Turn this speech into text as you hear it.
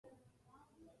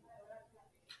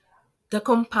The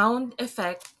Compound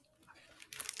Effect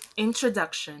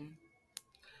Introduction.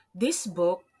 This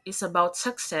book is about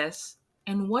success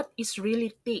and what it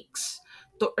really takes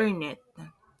to earn it.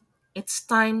 It's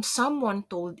time someone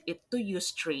told it to you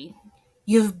straight.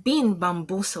 You've been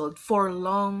bamboozled for a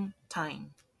long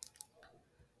time.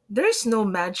 There's no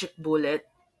magic bullet,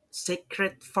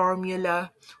 secret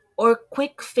formula, or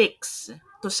quick fix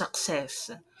to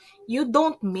success. You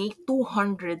don't make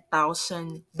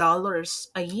 $200,000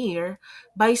 a year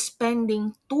by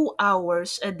spending 2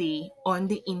 hours a day on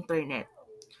the internet.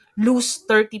 Lose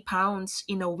 30 pounds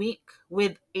in a week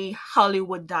with a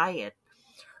Hollywood diet.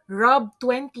 Rub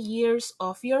 20 years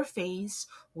off your face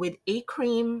with a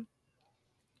cream.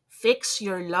 Fix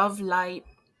your love life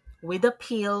with a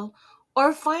pill,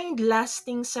 or find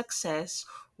lasting success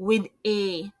with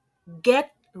a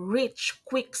get rich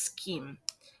quick scheme.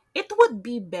 It would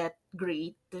be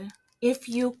great if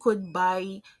you could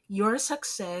buy your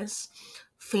success,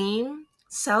 fame,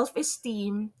 self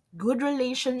esteem, good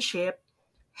relationship,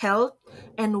 health,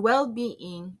 and well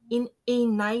being in a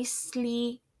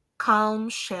nicely calm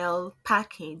shell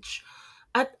package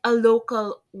at a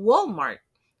local Walmart.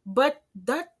 But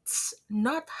that's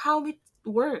not how it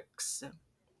works.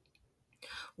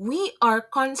 We are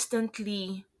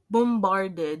constantly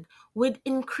bombarded with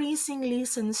increasingly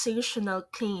sensational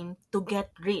claims to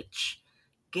get rich,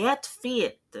 get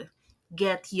fit,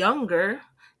 get younger,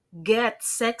 get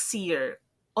sexier,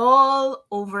 all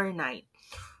overnight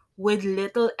with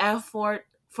little effort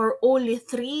for only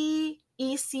three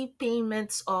easy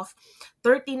payments of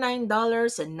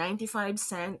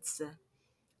 $39.95.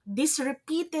 This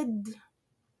repeated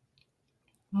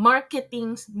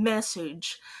marketing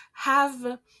message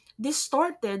have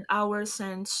distorted our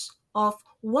sense of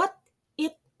what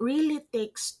it really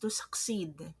takes to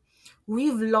succeed.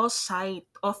 We've lost sight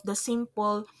of the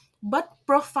simple but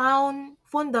profound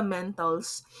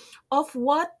fundamentals of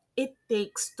what it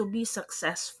takes to be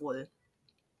successful.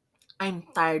 I'm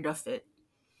tired of it.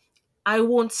 I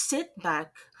won't sit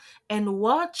back and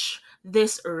watch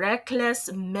these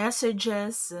reckless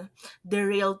messages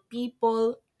derail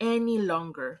people any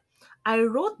longer. I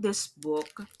wrote this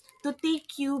book to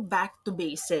take you back to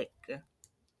basic.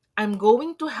 I'm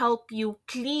going to help you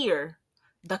clear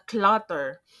the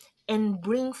clutter and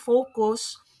bring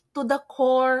focus to the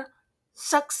core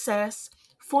success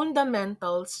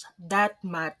fundamentals that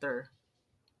matter.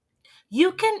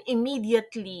 You can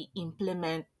immediately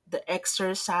implement the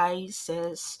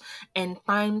exercises and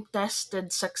time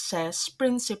tested success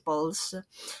principles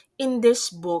in this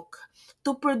book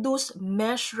to produce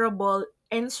measurable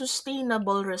and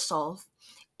sustainable results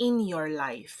in your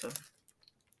life.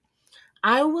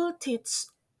 I will teach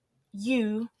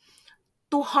you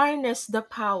to harness the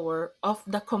power of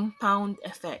the compound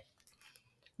effect,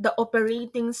 the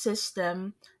operating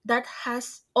system that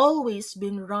has always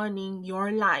been running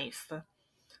your life,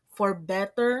 for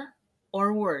better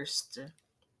or worse.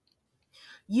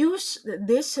 Use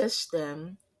this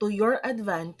system to your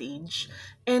advantage,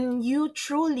 and you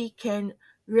truly can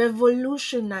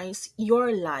revolutionize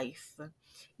your life.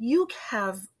 You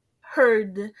have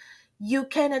heard you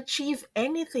can achieve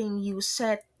anything you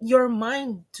set your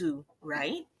mind to,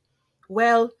 right?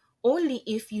 Well, only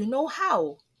if you know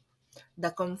how.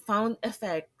 The compound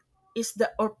effect is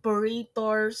the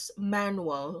operator's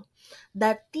manual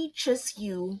that teaches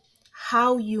you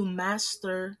how you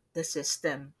master the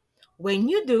system. When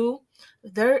you do,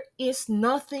 there is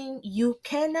nothing you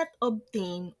cannot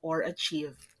obtain or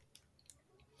achieve.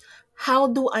 How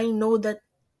do I know that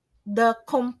the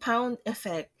compound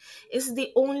effect is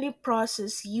the only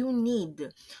process you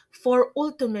need for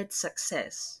ultimate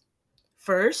success?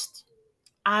 First,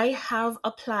 I have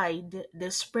applied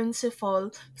this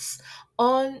principles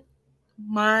on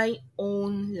my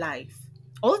own life.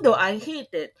 Although I hate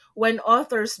it when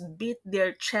authors beat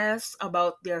their chests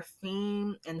about their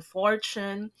fame and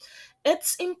fortune,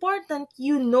 it's important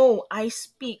you know I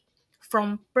speak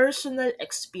from personal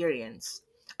experience.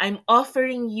 I'm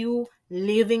offering you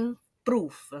living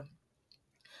proof,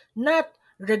 not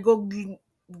regurgitate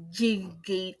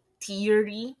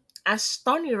theory, as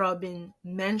Tony Robbins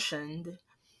mentioned.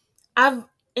 I've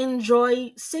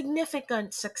enjoyed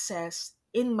significant success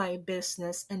in my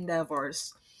business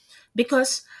endeavors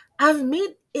because I've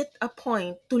made it a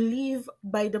point to live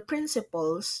by the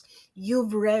principles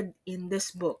you've read in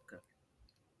this book.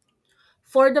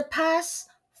 For the past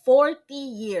 40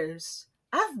 years,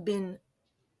 I've been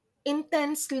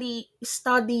intensely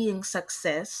studying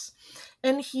success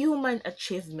and human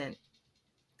achievement.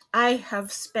 I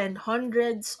have spent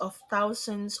hundreds of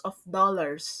thousands of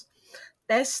dollars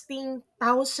testing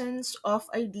thousands of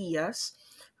ideas,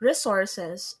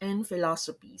 resources, and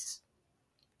philosophies.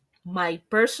 My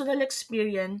personal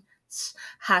experience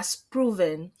has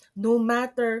proven no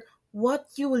matter what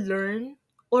you learn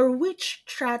or which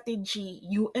strategy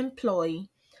you employ,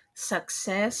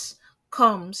 success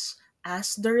comes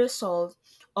as the result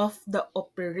of the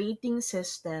operating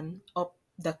system of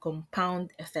the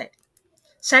compound effect.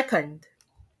 Second,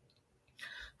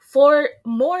 for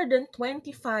more than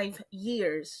 25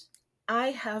 years,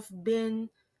 I have been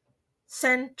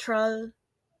central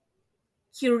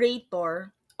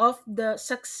curator of the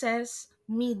success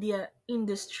media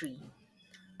industry.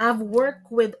 I've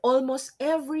worked with almost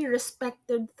every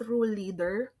respected through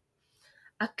leader,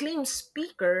 acclaimed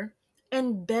speaker,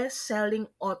 and best selling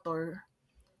author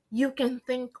you can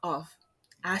think of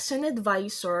as an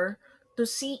advisor to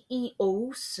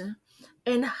CEOs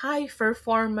and high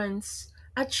performance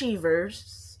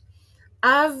achievers.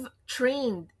 I've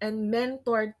trained and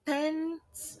mentored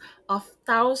tens of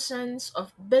thousands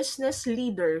of business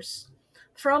leaders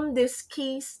from these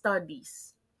case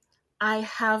studies. I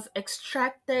have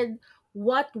extracted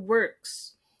what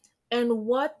works and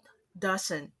what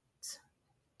doesn't.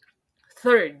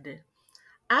 Third,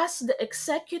 as the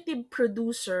executive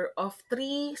producer of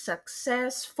three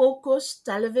success focused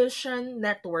television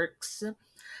networks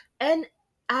and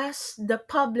as the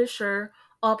publisher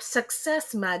of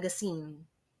Success Magazine,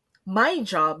 my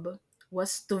job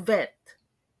was to vet,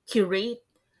 curate,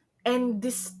 and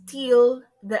distill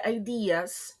the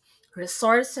ideas,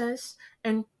 resources,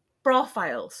 and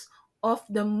profiles of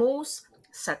the most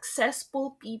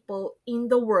successful people in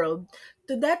the world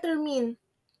to determine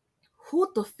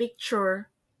who to feature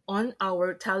on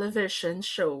our television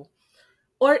show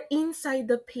or inside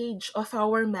the page of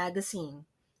our magazine.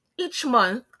 Each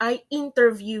month, I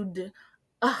interviewed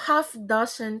a half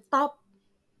dozen top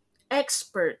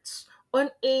experts on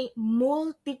a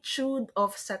multitude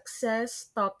of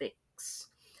success topics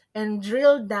and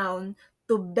drilled down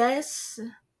to best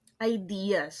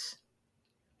ideas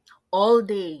all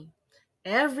day,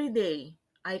 every day.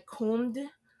 I combed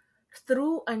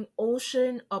through an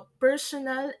ocean of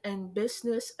personal and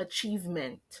business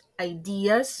achievement,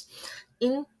 ideas,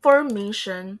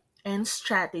 information, and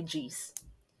strategies.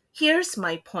 Here's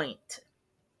my point.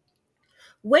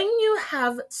 When you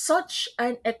have such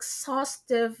an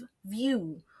exhaustive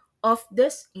view of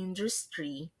this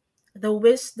industry, the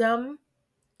wisdom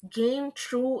gained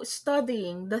through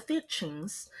studying the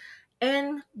teachings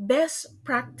and best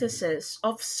practices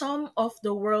of some of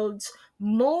the world's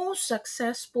most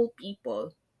successful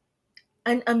people,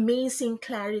 an amazing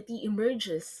clarity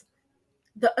emerges.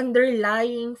 The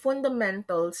underlying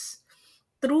fundamentals,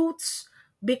 truths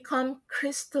become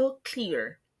crystal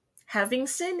clear. Having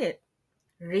seen it,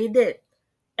 read it,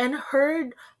 and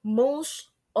heard most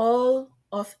all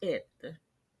of it,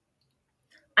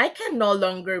 I can no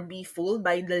longer be fooled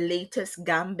by the latest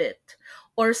gambit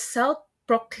or self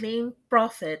proclaimed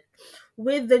prophet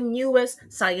with the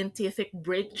newest scientific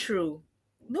breakthrough.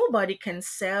 Nobody can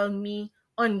sell me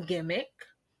on gimmick.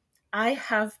 I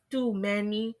have too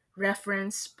many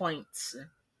reference points.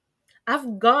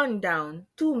 I've gone down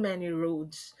too many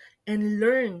roads and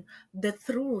learned the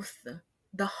truth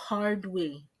the hard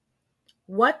way.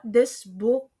 What this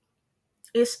book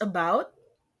is about,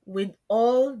 with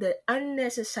all the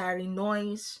unnecessary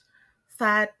noise,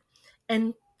 fat,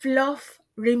 and fluff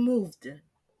removed,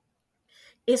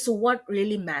 is what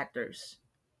really matters,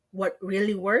 what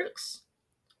really works,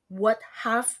 what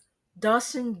half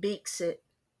dozen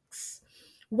basics,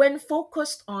 when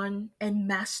focused on and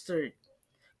mastered,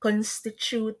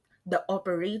 constitute the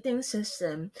operating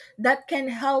system that can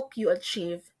help you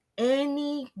achieve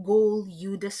any goal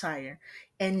you desire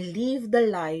and live the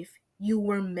life you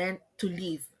were meant to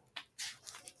live.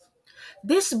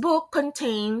 This book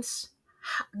contains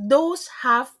those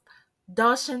half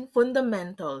dozen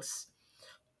fundamentals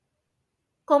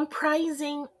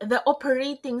comprising the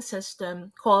operating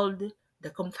system called the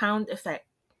compound effect.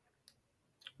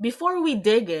 Before we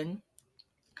dig in,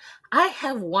 I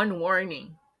have one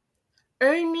warning.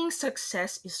 Earning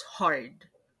success is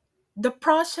hard. The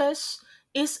process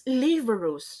is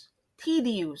laborious,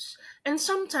 tedious, and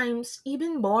sometimes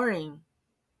even boring.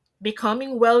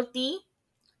 Becoming wealthy,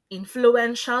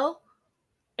 influential,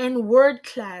 and world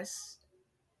class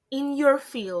in your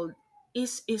field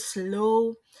is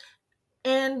slow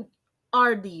and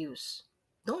arduous.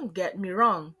 Don't get me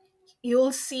wrong.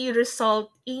 You'll see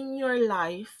result in your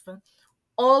life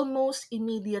almost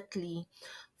immediately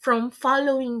from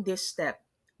following this step.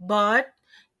 But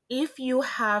if you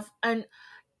have an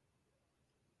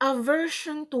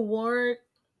aversion to work,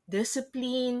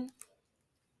 discipline,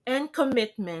 and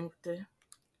commitment,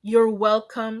 you're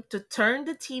welcome to turn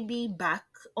the TV back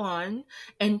on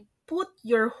and put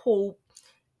your hope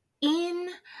in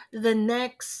the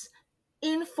next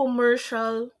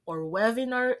infomercial or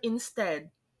webinar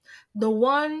instead. The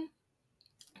one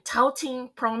touting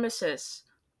promises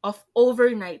of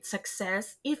overnight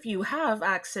success if you have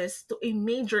access to a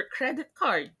major credit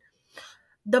card.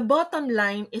 The bottom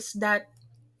line is that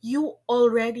you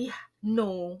already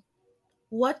know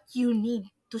what you need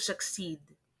to succeed.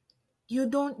 You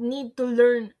don't need to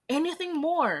learn anything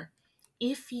more.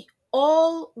 If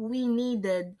all we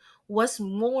needed was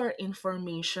more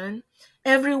information,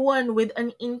 everyone with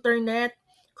an internet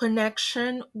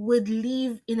connection would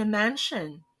live in a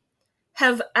mansion,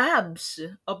 have abs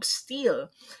of steel,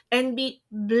 and be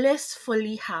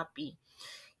blissfully happy.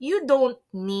 You don't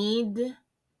need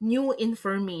new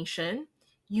information,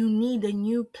 you need a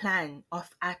new plan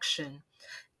of action.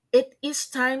 It is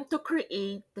time to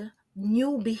create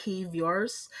new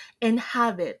behaviors and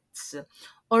habits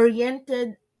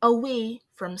oriented away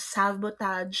from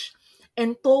sabotage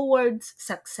and towards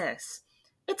success.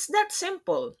 It's that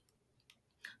simple.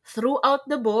 Throughout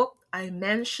the book, I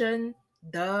mention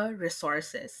the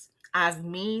resources I've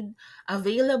made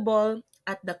available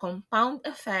at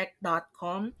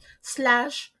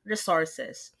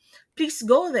thecompoundeffect.com/resources. Please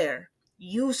go there,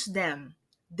 use them.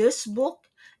 This book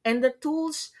and the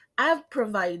tools I've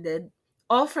provided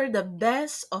offer the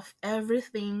best of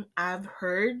everything I've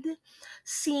heard,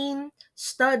 seen,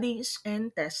 studies,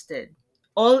 and tested,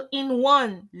 all in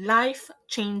one life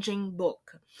changing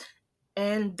book.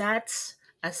 And that's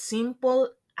as simple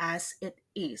as it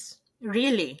is.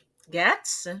 Really,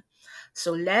 gets?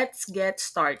 So let's get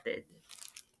started.